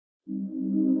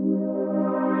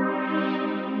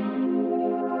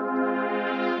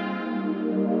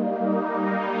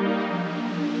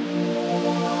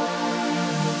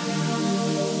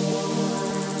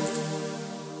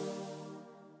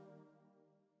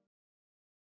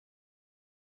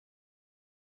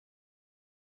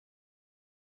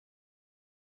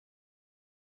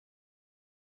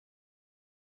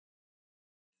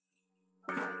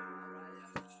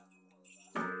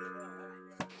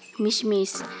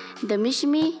Mishmis. The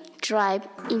Mishmi tribe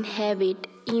inhabit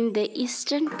in the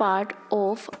eastern part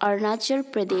of Arunachal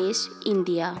Pradesh,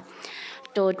 India.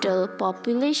 Total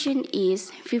population is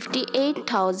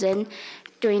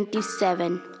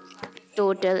 58,027.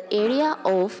 Total area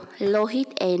of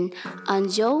Lohit and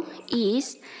Anjaw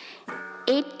is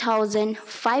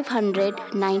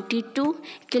 8,592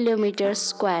 kilometers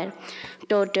square.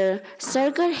 Total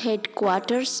circle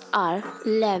headquarters are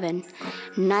 11.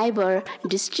 Neighbor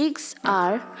districts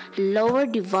are Lower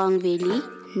Dibang Valley,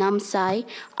 Namsai,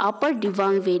 Upper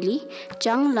Dibang Valley,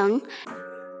 Changlang.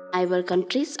 Neighbor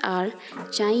countries are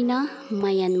China,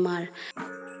 Myanmar.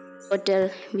 Total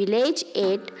village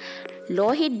at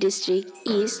Lohit district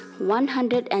is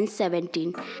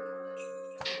 117.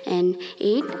 And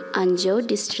at Anjaw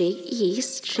district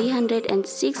is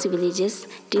 306 villages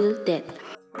till date.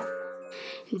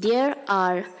 There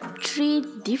are three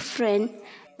different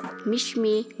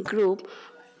Mishmi groups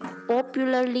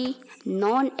popularly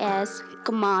known as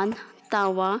Kman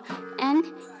Tawrã and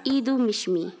Idu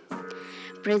Mishmi.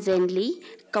 Presently,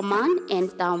 Kman and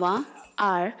Tawrã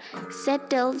are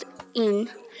settled in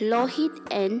Lohit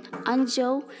and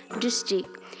Anjaw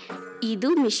district.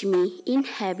 Idu Mishmi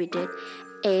inhabited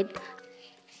at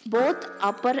both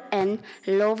Upper and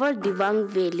Lower Dibang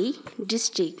Valley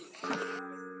district.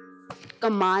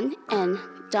 Kman and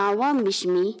Tawrã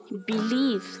Mishmi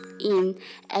believe in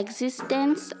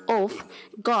existence of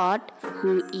God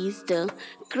who is the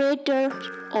creator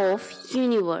of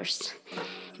universe.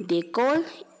 They call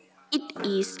it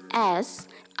is as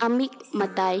Amik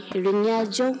Matai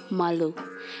Rinyajo Malu,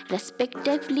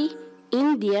 respectively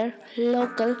in their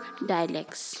local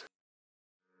dialects.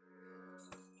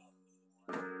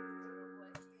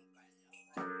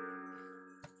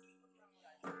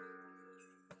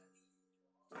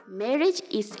 Marriage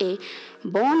is a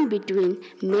bond between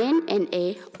man and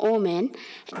a woman.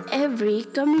 Every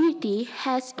community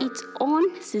has its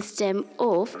own system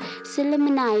of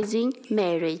solemnizing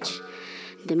marriage.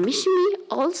 The Mishmi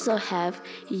also have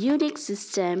unique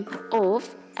system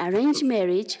of arranged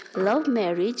marriage, love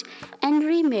marriage, and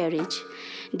remarriage.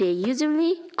 They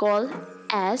usually call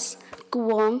as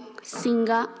Kuwong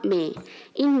Singa Me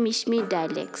in Mishmi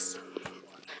dialects.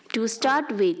 To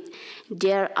start with,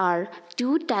 there are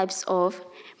two types of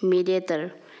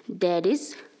mediator, that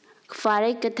is,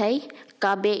 Farekathai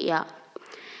Kabeya,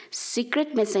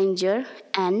 secret messenger,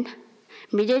 and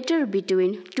mediator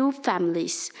between two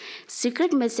families.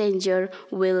 Secret messenger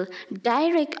will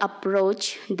direct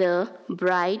approach the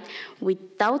bride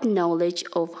without knowledge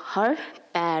of her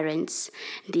parents.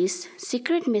 This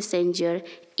secret messenger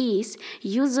is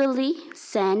usually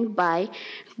sent by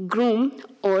groom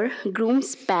or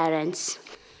groom's parents.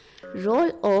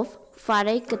 Role of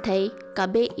Farekathai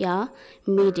Kabeya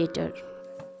mediator.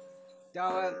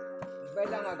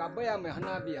 Belanga kabaya me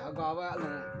hanabi hagawa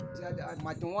long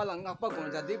matungwa lang napakon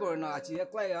jadi ko na chi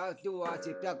klay ha tu a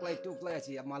chi pyak klay tu klay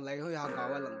chi malay ho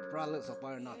hagawa lang pralak so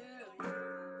par na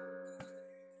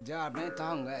ja me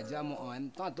tang ga ja mo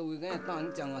an ta tu ga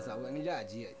tang chang sa wa ngi ja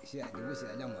ji sia du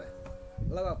sia jang wa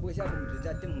la ba pu sia bu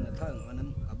ja ting na thang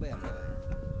an kabaya ma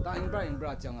ta in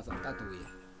bra chang sa ta tu yi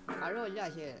a ro ja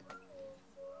she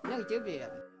nang che bi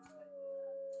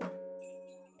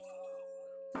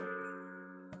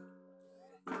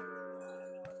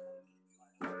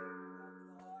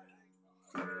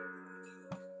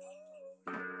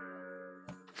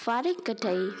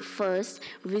Farekathai first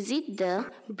visit the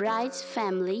bride's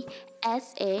family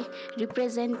as a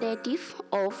representative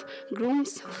of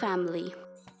groom's family.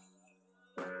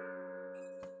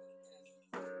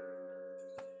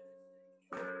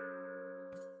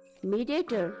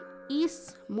 Mediator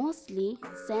is mostly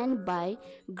sent by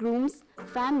groom's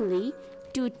family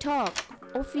to talk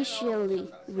officially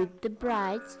with the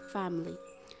bride's family.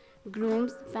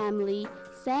 Groom's family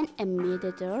send a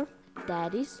mediator,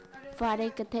 that is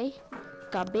Farekathai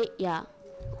Kabeya,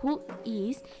 who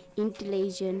is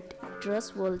intelligent,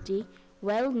 trustworthy,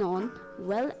 well-known,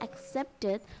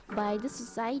 well-accepted by the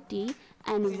society,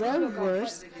 and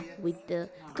well-versed with the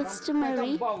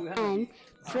customary and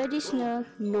traditional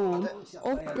norm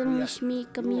of the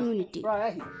Mishmi community.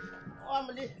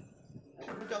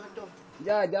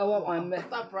 Ja jawab ame.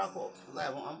 Tak peraku. Lah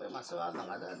mau ambil masa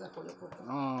ada pokok.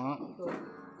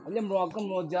 Alim Wragum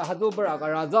lo ja hadu berak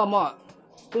raza ma.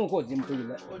 Tunggu kau jim tu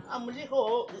je. Ambil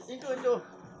kau itu.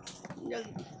 Yang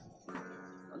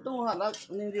tunggu hala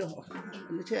ni dia.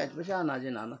 Ni cek besar nak je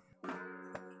nak.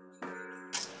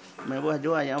 Mereka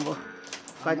jual yang apa?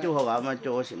 Kacau hak apa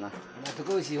jual sih nak. Nak tu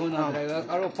kau sih hona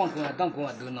kalau pangkung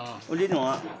tu na. Uli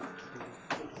no.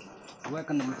 Gua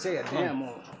kena cek dia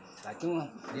mo. Lại chúng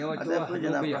điều chúng bây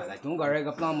giờ lại chúng gọi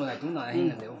gặp nhau lại chúng này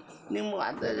hình điều nhưng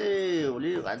mà cái đấy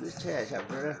uli cái đấy xe sắp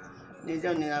rồi đi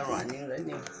cho nên là loạn nhưng đấy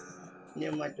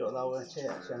nhưng mà chỗ đâu xe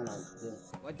nào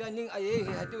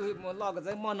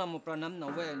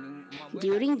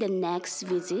During the next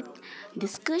visit,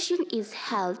 discussion is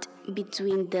held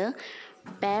between the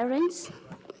parents,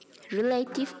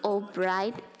 relative of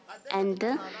bride, and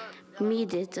the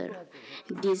mediator.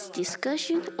 This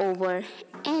discussion over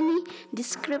any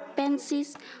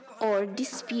discrepancies or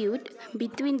dispute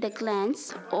between the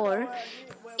clans, or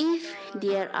if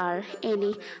there are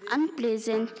any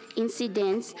unpleasant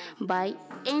incidents by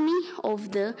any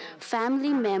of the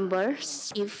family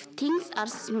members, if things are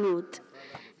smooth,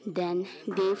 then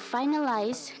they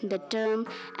finalize the term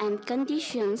and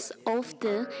conditions of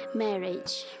the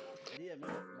marriage.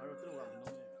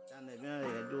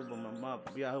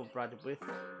 biar prajurit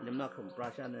lima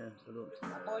kompresen dulu.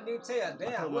 Apa ni saya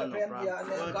ada aku prem dia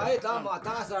ni kai sama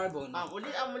tasar bon. Amuli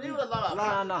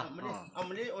lah.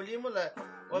 Amuli mula.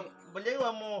 Boleh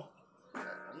kamu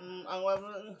angwa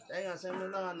saya ngasih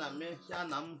mana nama saya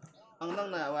nam anglang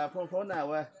na wa phone na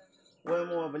wa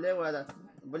mu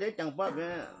boleh campak be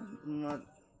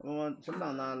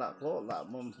senang na la ko la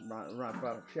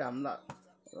ra siam la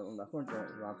pun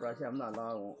ra siam na la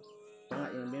Jangan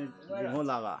yang bingung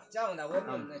lah. Jangan dah,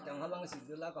 walaupun jangan halang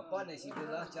situ lah, kapan situ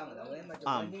lah, jangan dah.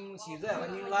 Macam ni situ,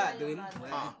 ni lah tu, ni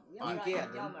kia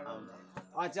tu.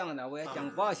 Jangan dah,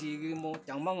 jangan pas sih, mau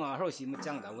jangan mangah harus sih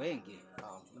macam dah, ni.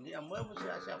 Ni amoi mesti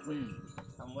siap.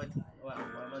 Amoi.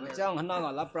 Jangan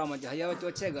nak lapar macam ayah tu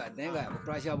cek ni kan,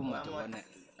 perasaan apa macam mana?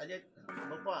 Aja,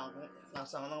 bapa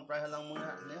langsung lang perasaan lang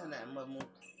mungkin ni mau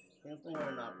yang tu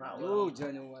nak tahu. Oh,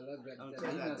 jangan wala gad.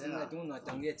 Ini tu nak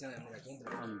canggih jangan macam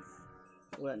tu.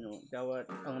 Bueno, jawab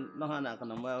nah anak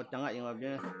kena mau canggah yang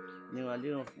apa ni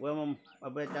wali, mau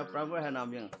apa cakap prabu hana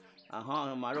yang,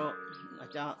 malu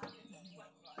acha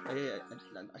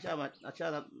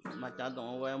macam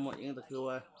dong, mau yang tu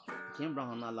kau kian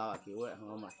hana lawa kau,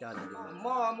 macam ni.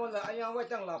 Mau lah, ayah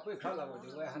cang lah, pergi kalau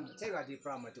tu, cakap di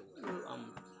prabu tu.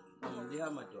 Dia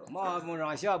macam. Mau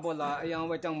rasa bola, ayah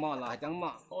cang lah, cang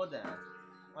mak. Oh dah.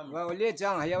 Well, let's say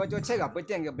I have to check up, but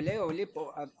then a below lip,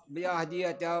 be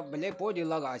idea that belay body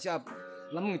laga shop,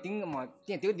 Lamuting, my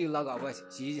tinted laga was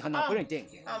she had not put it.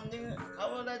 I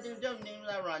will let you jump in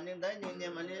la running, dining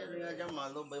near Malaysia,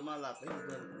 Jamalo, by my lap. I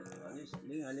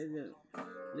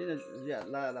live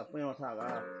la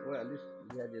Saga, where at least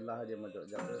we had the Lahadi Majo.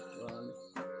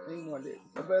 Think what it,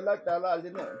 a bit like that, I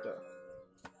didn't know.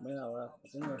 May I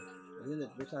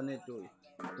didn't be to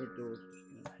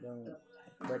young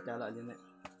better, I didn't.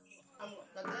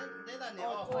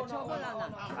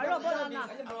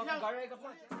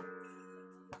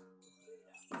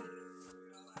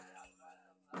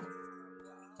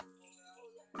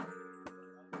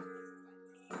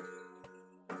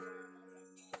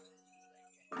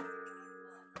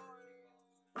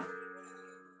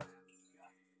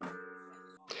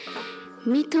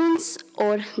 Mithuns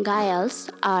or gayals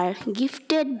are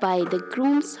gifted by the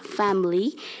groom's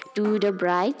family to the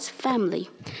bride's family.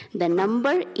 The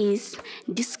number is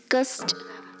discussed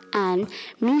and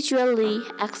mutually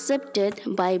accepted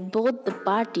by both the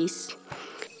parties.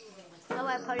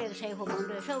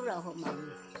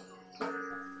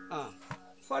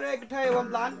 Phải thay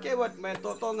vòng lán cái vật mẹ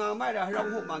to ngang mai là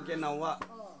rong hụt mang cái nào ạ,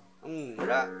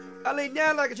 ra, anh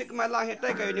nhớ là cái chuyện mà lang hiện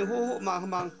tại cái những hụt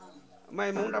mang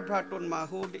mày muốn đập phá tuần mà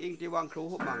hụt đi thì vàng khấu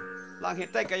hụt mang, lang hiện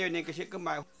tại cái những cái chuyện cái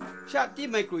mày, sát tí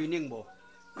mày quỳ niệm bộ.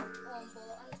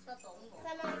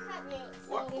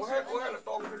 Ủa là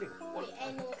tông cái gì?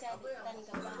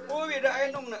 Ủa vì đã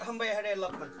anh nông này hâm bè hay đây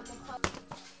lập mình.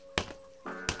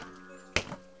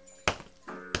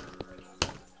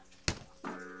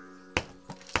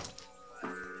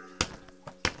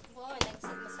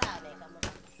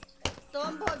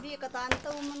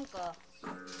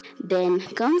 Then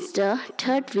comes the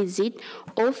third visit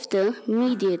of the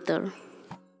mediator.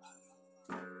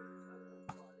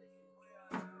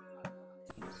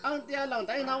 Ang tia lang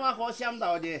tayo nawa ko siyam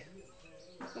daw di.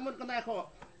 Kumot ko na ako.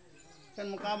 San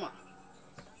mo kama?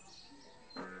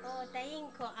 Oh,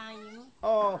 tayo ko ayun.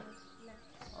 Oh.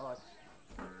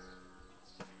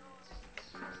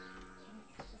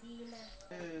 Di na.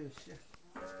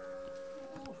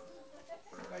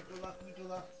 Cái chỗ là cái chỗ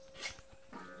là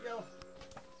yêu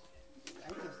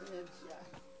anh là sinh em xia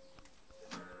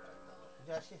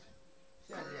giờ xia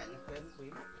xia liền quen quý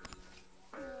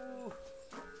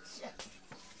xia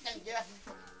chẳng chưa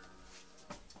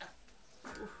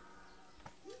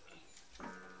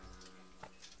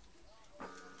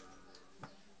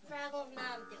Wragum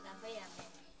nam chỉ là bây giờ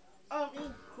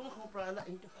không phải là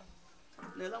anh cho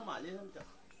nếu là mà lên không cho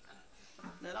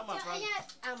nếu là mà cho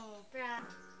anh pra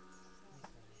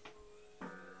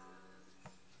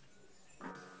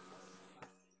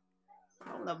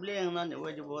không làm liên nó nếu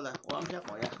như bố là quán chắc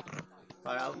khỏi à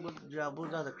và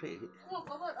bút ra được khỉ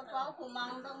có một ông báo của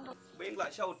mang đông bên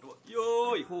lại sau tuổi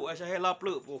yoi hụ ai sẽ hay lap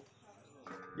lự bù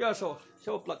giờ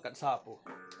sau plug cắt sạp bù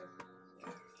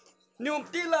nhung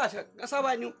tí là chứ sao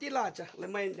vậy nhung tí là chứ lấy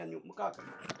mấy nhà nhung mất cả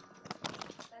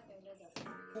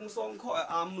cùng song khỏi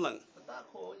ám lận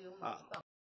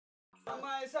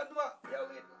mai sân vợ yêu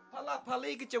phala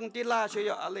cái chồng tí là chơi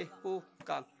ạ ali hụ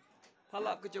càng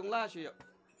phala cái chồng la chơi ạ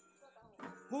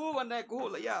hụ vấn đề của hụ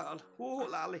là ya hụ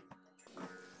là ali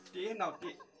tí nào tí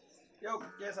yêu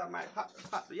cái sao mai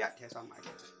phát tự giác cái sao mai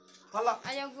phala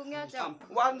anh em cũng nghe chồng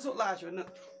วันสุดละชวนนึก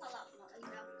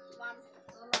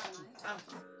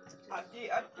อันที่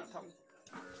ท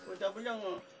ำ 我这不像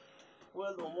我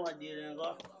老母还地人个，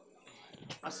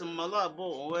什么了不？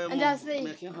我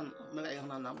没看很没看很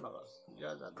难那个，这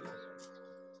咋的？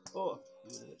哦，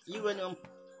一个人，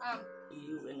一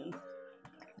个人，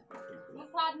มัน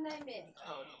พลาดได้ไหม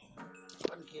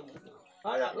半天没。เอ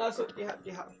าละล่าสุดที่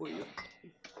หักปุ๋ยอยู่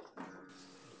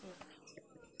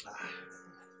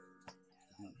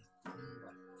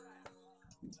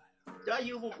这又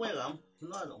不会了，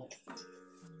那种。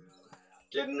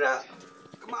กินละ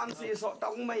มันสีสดต้อ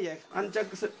งไม่แยกอันจะ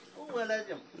กระสุด我来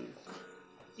就，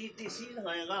第四个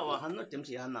人个话，很多点是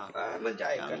很难。มันใจ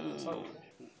กัน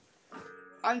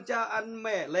อันจะอันแ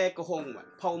ม่แลกระหงมัน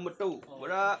เผามาตู้ว่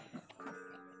า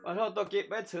เราตัวเก็บ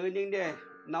ไว้ถือยิงเดีย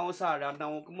เนาสาระเนา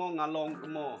กระมองงาลงกระ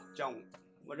มอจ่อง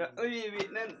ว่าเอ้ยวิ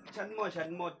นั่นฉัน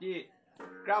หมดที่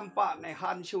กรามปะใน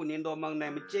ฮันชูนินโดมังใน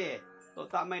มิเจตัว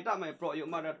ตาไม่โปรยอยู่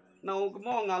มาเนากระม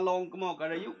องงาลงกระมอก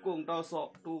ระยุกุงตัวสอบ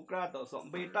ตูกระตัวสอบ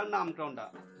เบต้านำตรงดา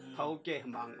เขาเก่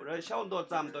มังว่าเช่าตัว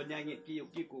จำตัวยังหิกี่ยุ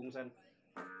กี่กุงสัน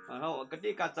เรากติ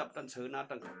กาจับตันถือนะ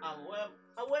ตั้ง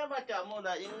我把家母的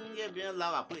应该别拉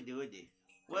个不丢的，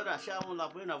我这下午拉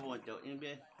不那不丢，因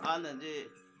为俺那这。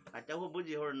Aja aku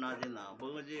puji orang nanti na,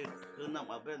 puji kena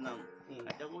apa na,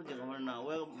 aja aku puji orang na,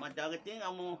 we macam keting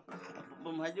kamu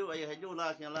haju haju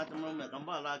lah, kena lah teman mereka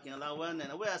kembali lah, kena lah we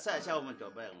na, we asal siapa macam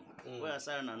bang, we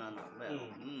asal na bang,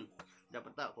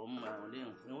 dapat tak kom ni,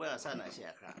 we asal nak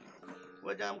siapa,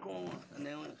 we jam kom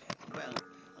ni bang,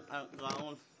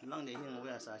 kau lang ni hing we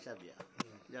asal siapa ya,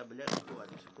 dia beli aku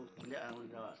ada cukup, dia ang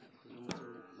jawab,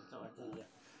 macam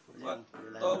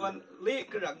ตัวมันลี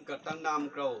กระดังกระตังนาม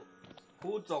เกา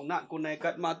ผู้จงนักกุนในกั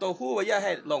ดมาตัวผู้ว่าอย่าใ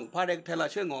ห้หลงพาเด็กเทละ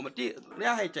เชื่องอมาที่อย่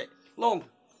าให้เจลง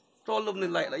ตัวลุมใน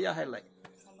ไหลแล้วอย่าให้ไหล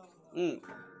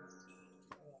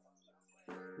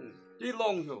ที่ล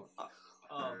งอยู่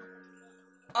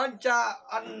อันจะ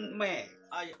อันแม่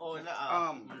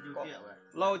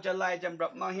เราจะไล่จำรั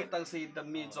บมาเหตุตั้งสี่แต่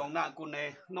มีจงนักกุนใน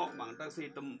นอกหมังตั้งสี่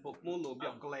แต่ปุกมูหลูบย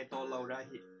องกลายตัวเราได้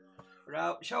เรา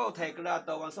เช่าไทยกระดาษ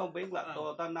ตัววันส่งเบ่งละตัว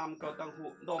ตั้งนำก็ตั้งหู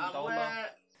ดมตัวเรา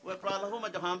我ปลาเรามั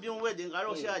นจะหามยุ่งเวดิงการเร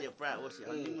าเสียอยู่ปลาเราเสีย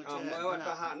เมื่อวันท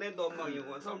หารในตัวมาอยู่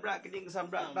สำหรับกระดิ่งส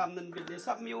ำหรับดำนันเป็น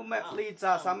ซับมิวแมปลีจ่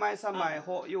าสมัยโห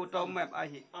อยู่ตัวแมปอา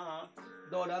หิ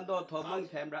โดนอันโดนถมมัง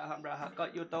แถมระหับระหักก็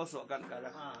อยู่ตัวสกันกัน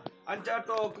อันจะโ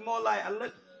ตกโมไลอันลึ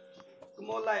ก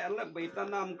ไปตั้ง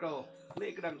นำเราเล็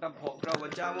กดังตะโผเราวั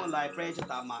นจ้าโมไลเปรช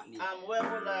ตามานี่เว้ยโ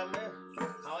มไลไม่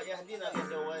เขาอย่างที่นั่น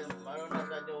จะเว้ยมา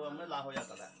เราจะเว้ยไม่ลาหัวยักษ์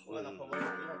กันเว้ยเราพอวัน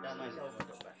ที่เราจะไม่เช่ามัน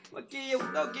จบไปเมื่อกี้ยุค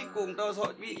ตัวกี่กุ้งตัวส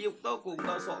ดวิยุคตัวกุ้ง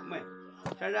ตัวสดไหม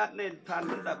ชาติเนี่ยทาน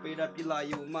ตั้งแต่ปีดับปีลา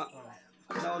อยู่มา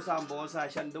เราสามโบสาย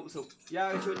ชันดุสุกยา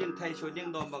ชุดยังไทยชุดยัง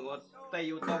โดนบังอดแต่อ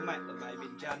ยู่ตัวแม่ตัวใบบิ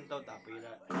นจันตัวตาปีล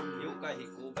ะยุคกะหิ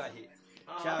กูกะหิ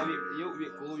ชาวิยุควิ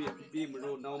กูวิปีม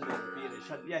รูน้องมงปีเลย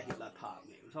ชันยาหิละถาเ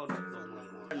นี่ยชอบโดนมัน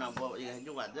那不也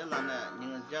就话这那呢，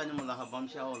人家你们那还帮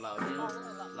小老人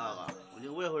那个，我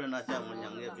就为何那家我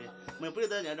娘那边，没不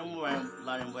得人家没玩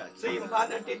老人玩。สี่พัน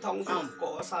อันที่ทองคำก่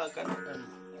อสร้างกัน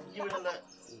因为那。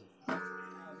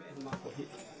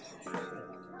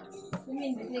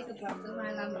mình biết cái chuyện của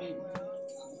mai là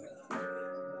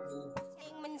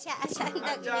mình sẽ sẵn được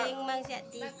mình mang sẽ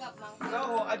điแล้ว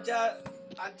อาจ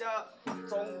จะ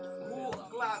ส่งผู้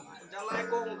กล้าจะไล่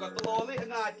กงกับตัวนี่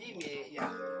งาจีเมีย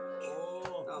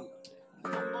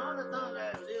妈的，当然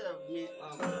这个米，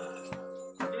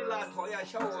你来 là thổi à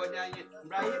sâu ở nhà nhỉ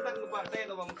rai hết tăng bạc đây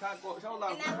là bằng khang cổ sâu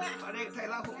lòng ở đây thay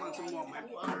lá hụt bằng sung mồm mẹ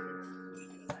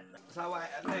sao vậy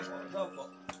anh đây cổ sâu cổ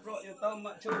pro yêu tâm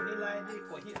mà chơi đi lại đi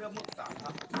cổ hít ra mức tạm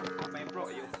thấp mày pro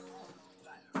yêu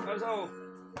sao sao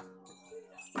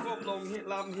ngọc lồng hít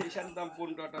lam hít chân tam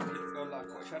pun ra tam hít cầu lạc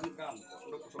cổ chân cam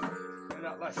cổ đục sung cái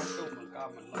đó là chân tôm bằng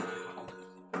cam mình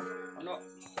nó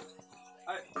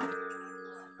ai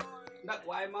đặt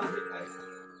quay mang hít ai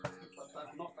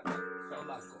nó phải cầu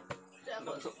lạc cổ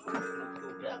đục sung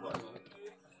đục đẹp rồi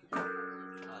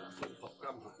là phun phọc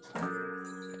cam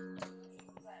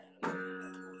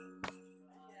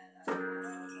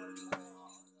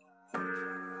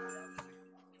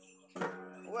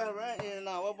well right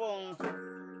now wa bong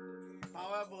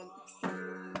wa bong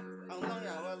ang nang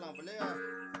ya wa lang pala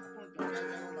không chụp cái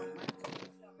lang mai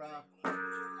ra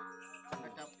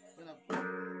cặp cái nào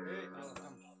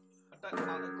tại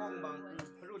bằng công bằng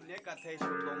รุ่นนี้กัดเท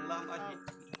สุลงลำอาทิตย์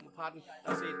พันอ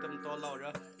าศัยตำตัวเราเด้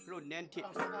อรุ่นนี้ที่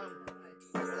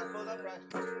là cô đó ra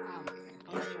ang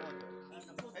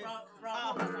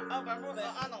này một bạn mua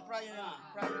ăn bằng fry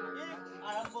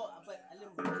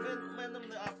men nằm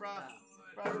ở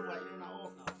fry luôn vậy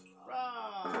nào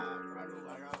fry luôn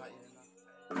vậy ra vậy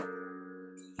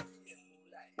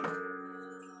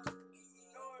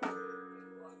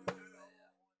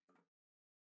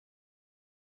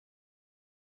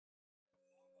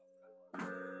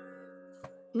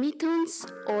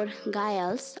Mithuns or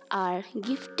gayals are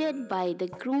gifted by the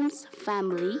groom's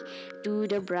family to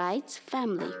the bride's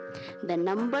family. The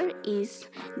number is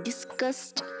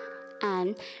discussed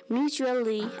and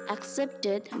mutually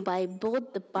accepted by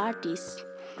both the parties.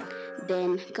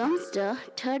 Then comes the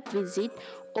third visit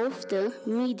of the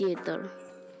mediator.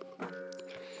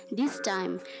 This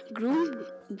time, groom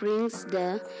brings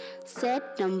the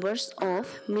set numbers of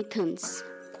mithuns,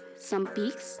 some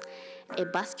pigs, a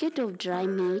basket of dry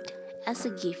meat as a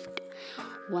gift.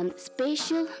 One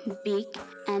special big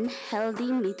and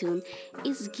healthy mithun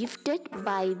is gifted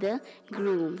by the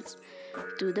grooms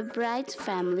to the bride's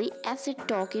family as a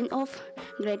token of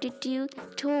gratitude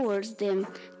towards them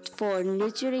for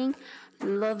nurturing,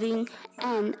 loving,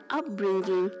 and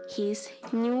upbringing his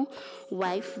new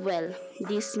wife well.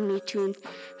 This mithun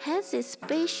has a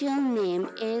special name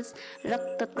as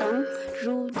Raktatang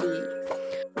Rudi.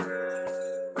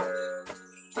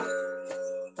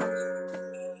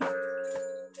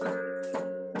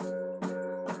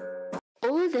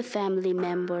 The family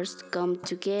members come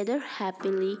together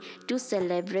happily to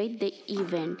celebrate the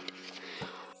event.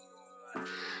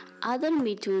 Other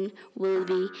mithun will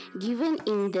be given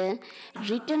in the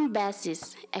written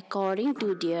basis according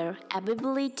to their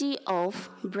availability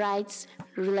of bride's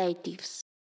relatives.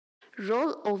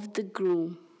 Role of the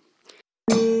groom.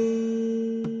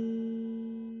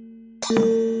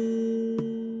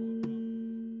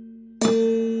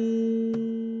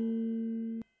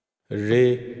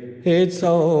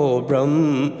 Hitso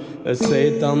Brahm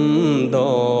Setam Do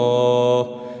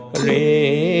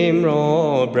Rim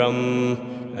Ro Brahm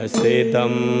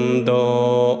Setam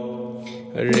Do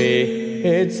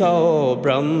Hitso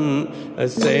Brahm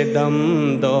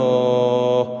Setam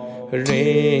Do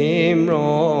Rim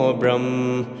Ro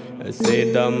Brahm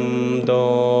Setam Do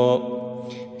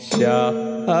Sha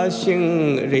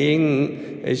Xing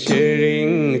Ring Shi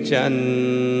Ring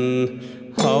Chan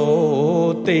Hậu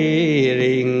tì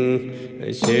rình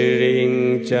sư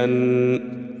rình chân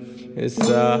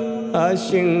sa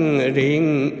sinh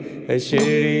rình sư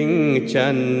rình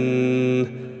chân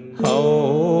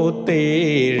hậu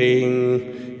tì rình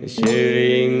sư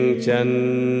rình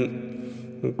chân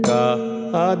ca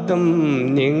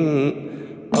tâm những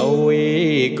âu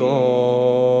y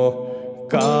cô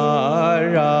ca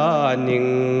ra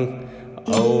những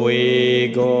âu y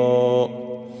cô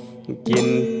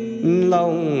kinh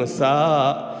long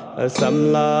sa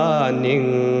sam la ning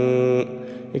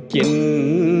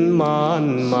kin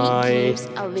man mai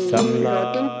sam la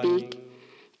rotten pig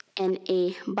and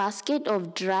a basket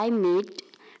of dry meat,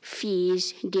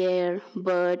 fish, deer,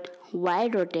 bird,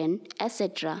 wild rotten,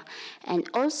 etc. and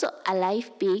also a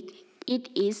live pig. It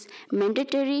is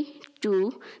mandatory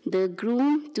to the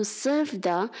groom to serve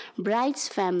the bride's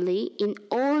family in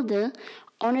all the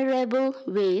honorable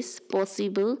ways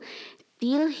possible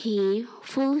till he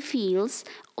fulfills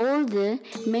all the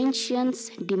mentioned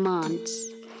demands.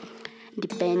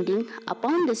 depending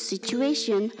upon the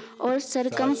situation or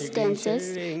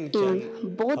circumstances in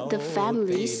both the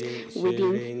families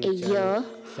within a year,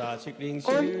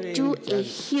 or to a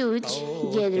huge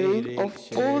gathering of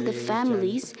all the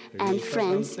families and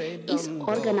friends is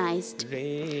organized.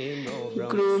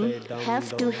 Groom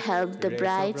have to help the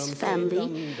bride's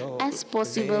family as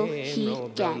possible he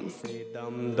can.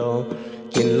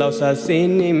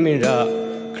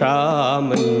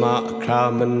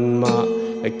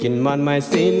 Kinman mai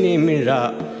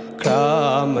sinimira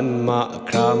kraman ma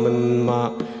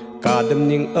kadam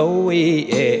ning awi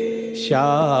e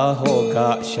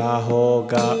shahoga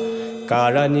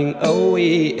karaning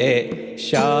awi e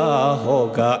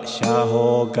shahoga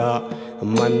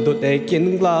mandut e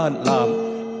kin glad lam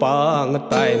pang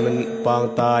tai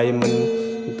man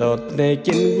dot ne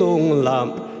kin lung lam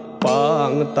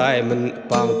pang tai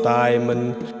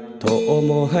man tho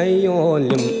mo hayo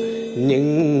lim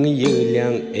nhưng dư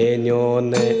liang e nhô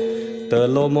nè tờ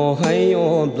lô mô hay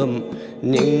ô đâm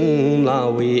nhưng la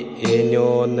vi e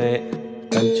nhô nè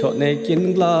cần chọn nè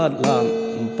kín la làm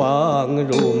pang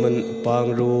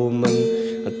ru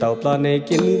mình tàu pla nè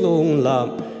kín lung làm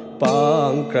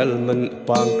pang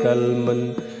kral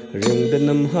mình rừng đân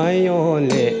nằm hay ô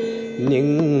lệ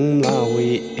nhưng la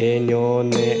vi e nhô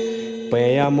nè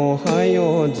pe mô hay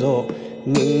ô zo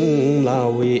nhưng la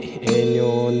vi e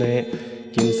nhô nè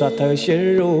Kin sa thơ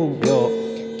shirubyo,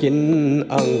 kin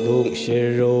ang dung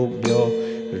shirubyo,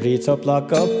 ri tsapla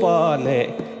kapane,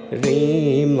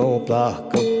 rim no pla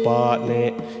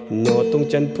kapane, no tung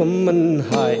chân phum man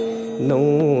hai,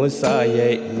 no sa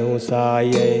ye,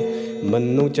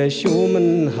 man nu cha shu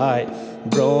man hai,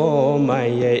 bro mai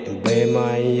ye, be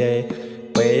mai ye,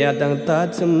 pe ya dang ta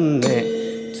chum ne,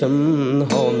 chum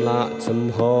hom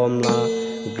la,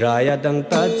 graya dang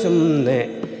ta chum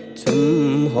ne.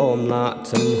 Chum hom la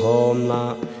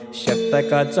shakta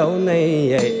ka chau nei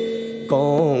ye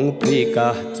kong pri ka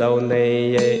chau nei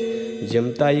ye jim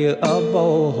ta yu abo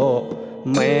ho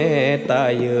me ta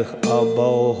yu abo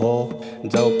ho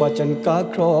dau pa chan ka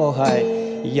kro hai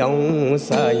yong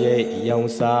sa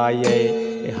ye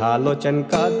ha lo chan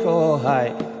ka kro hai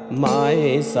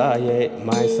mai sa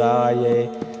ye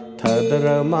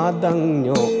thadra ma dang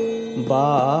nyo ba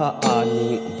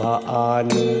ani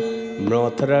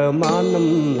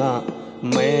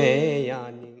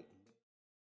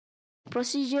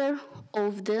Procedure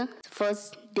of the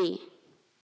first day.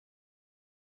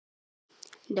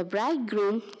 The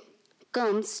bridegroom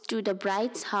comes to the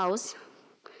bride's house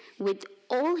with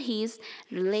all his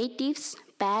relatives,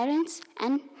 parents,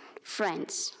 and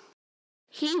friends.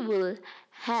 He will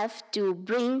have to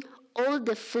bring all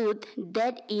the food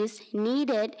that is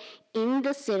needed in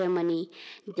the ceremony,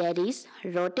 that is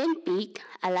rotten pig,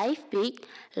 alive pig,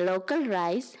 local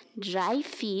rice, dry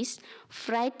fish,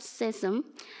 fried sesame,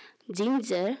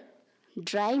 ginger,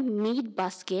 dry meat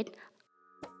basket.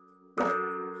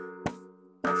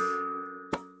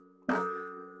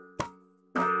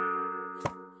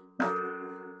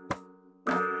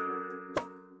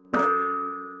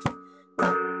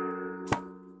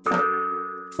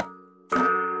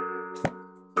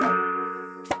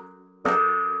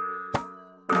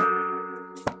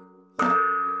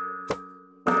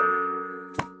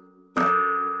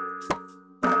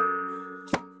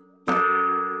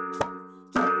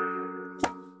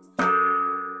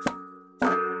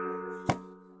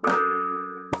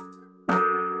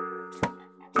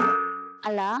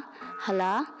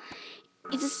 Hala.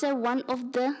 It is one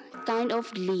of the kind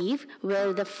of leaf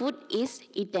where the food is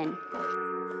eaten.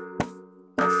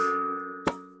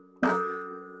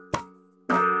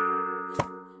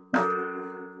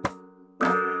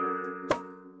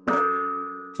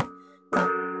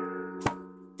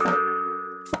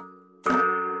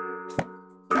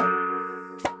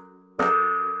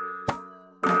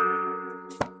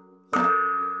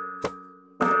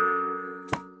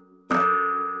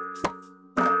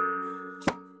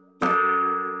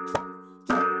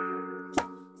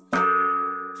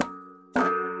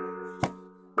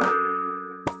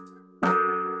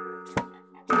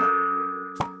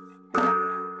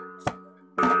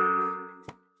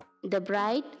 The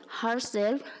bride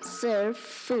herself served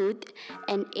food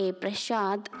and a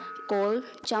prasad called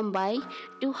chambai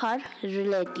to her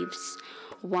relatives.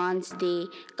 Once they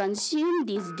consume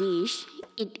this dish,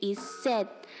 it is said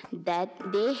that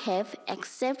they have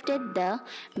accepted the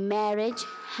marriage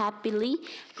happily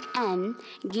and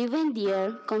given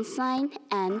their consent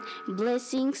and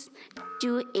blessings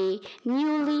to a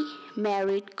newly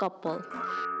married couple.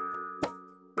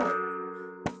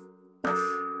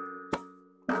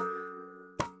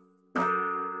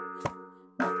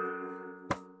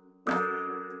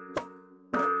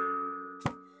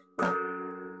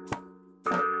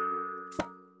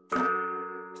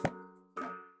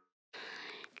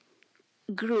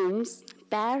 groom's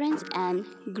parents and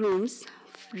groom's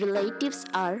relatives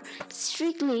are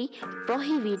strictly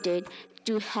prohibited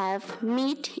to have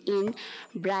meat in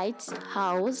bride's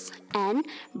house and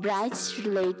bride's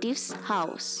relatives'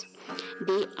 house.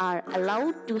 They are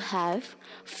allowed to have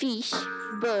fish,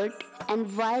 bird,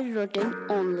 and wild rotten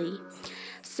only.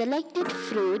 Selected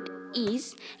fruit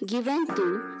is given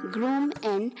to groom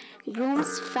and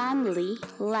groom's family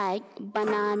like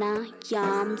banana,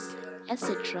 yams,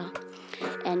 etc.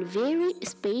 and very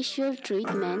special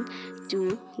treatment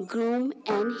to groom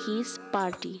and his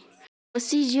party.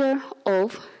 Procedure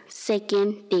of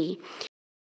second day.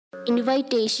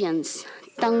 Invitations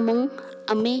Tangmung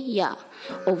Ameya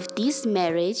of this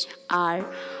marriage are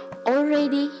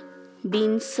already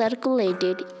been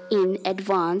circulated in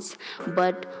advance,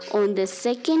 but on the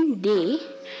second day,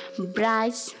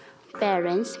 bride's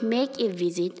parents make a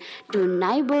visit to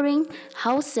neighboring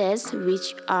houses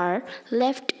which are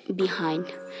left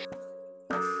behind.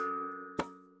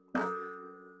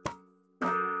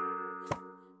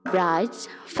 Bride's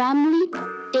family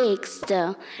takes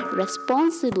the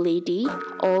responsibility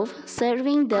of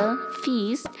serving the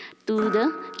feast to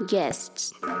the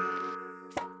guests.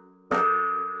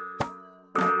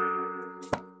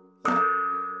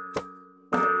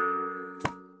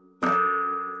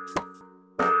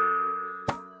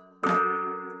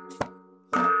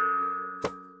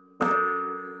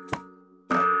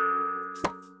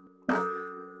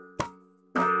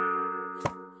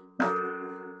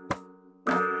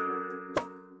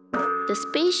 The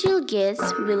special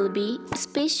guests will be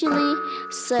specially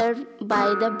served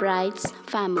by the bride's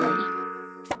family.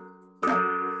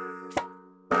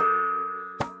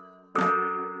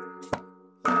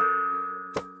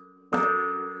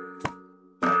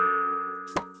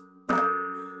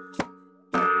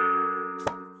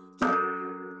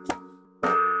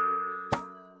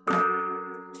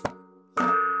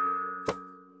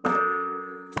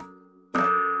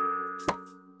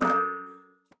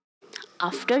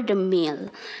 After the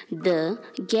meal, the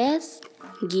guests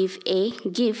give a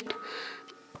gift,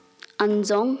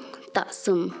 Anjaw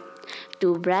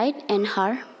to bride and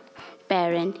her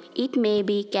parent. It may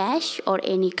be cash or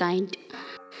any kind.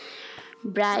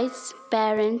 Bride's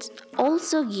parents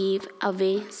also give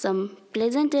away some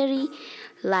pleasantry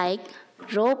like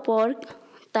raw pork,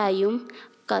 tayum,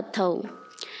 kathau,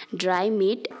 dry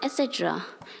meat, etc.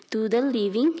 to the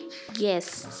living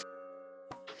guests.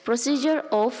 Procedure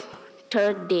of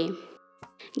third day.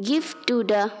 Gift to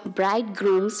the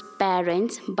bridegroom's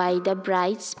parents by the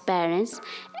bride's parents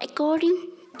according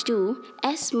to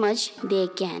as much they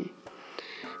can.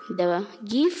 The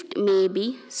gift may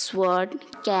be sword,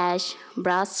 cash,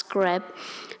 brass scrap,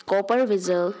 copper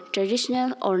vessel,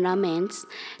 traditional ornaments,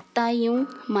 tayung,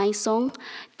 maisong,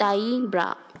 tai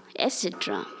bra,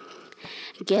 etc.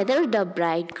 Gather the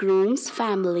bridegroom's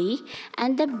family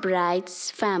and the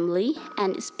bride's family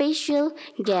and special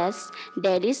guest,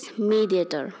 that is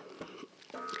mediator.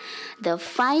 The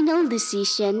final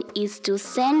decision is to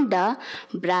send the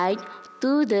bride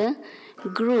to the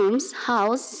groom's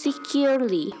house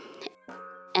securely,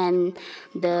 and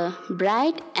the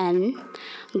bride and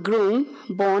groom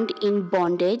bond in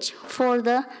bondage for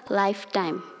the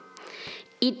lifetime.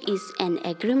 It is an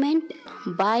agreement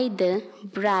by the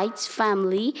bride's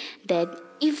family that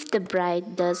if the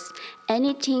bride does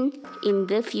anything in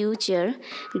the future,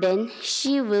 then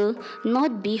she will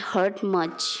not be hurt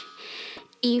much.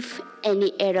 If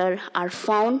any error are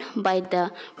found by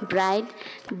the bride,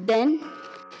 then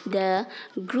the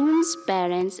groom's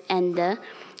parents and the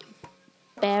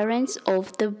parents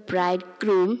of the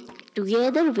bridegroom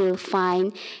together will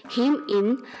find him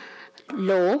in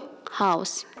law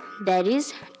house. That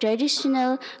is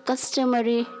traditional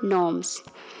customary norms.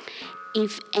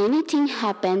 If anything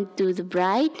happened to the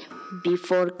bride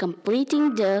before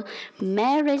completing the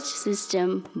marriage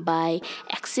system by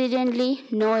accidentally,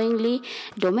 knowingly,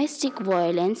 domestic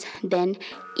violence, then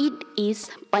it is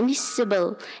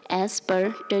punishable as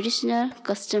per traditional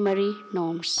customary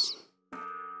norms.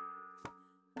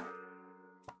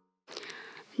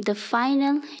 The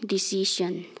final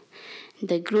decision.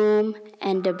 The groom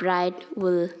and the bride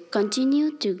will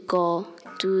continue to go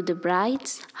to the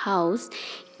bride's house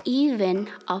even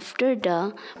after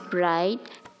the bride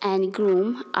and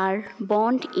groom are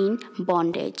bound in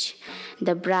bondage.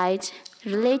 The bride's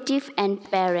relative and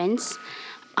parents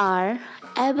are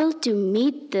able to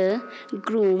meet the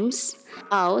groom's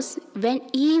house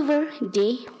whenever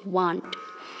they want.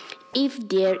 If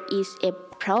there is a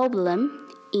problem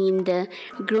in the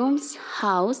groom's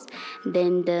house,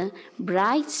 then the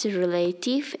bride's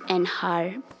relative and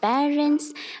her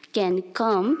parents can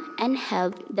come and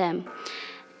help them.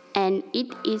 and it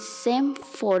is same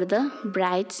for the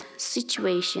bride's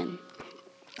situation.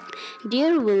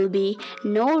 There will be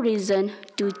no reason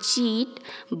to cheat,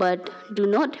 but do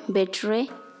not betray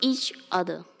each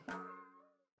other.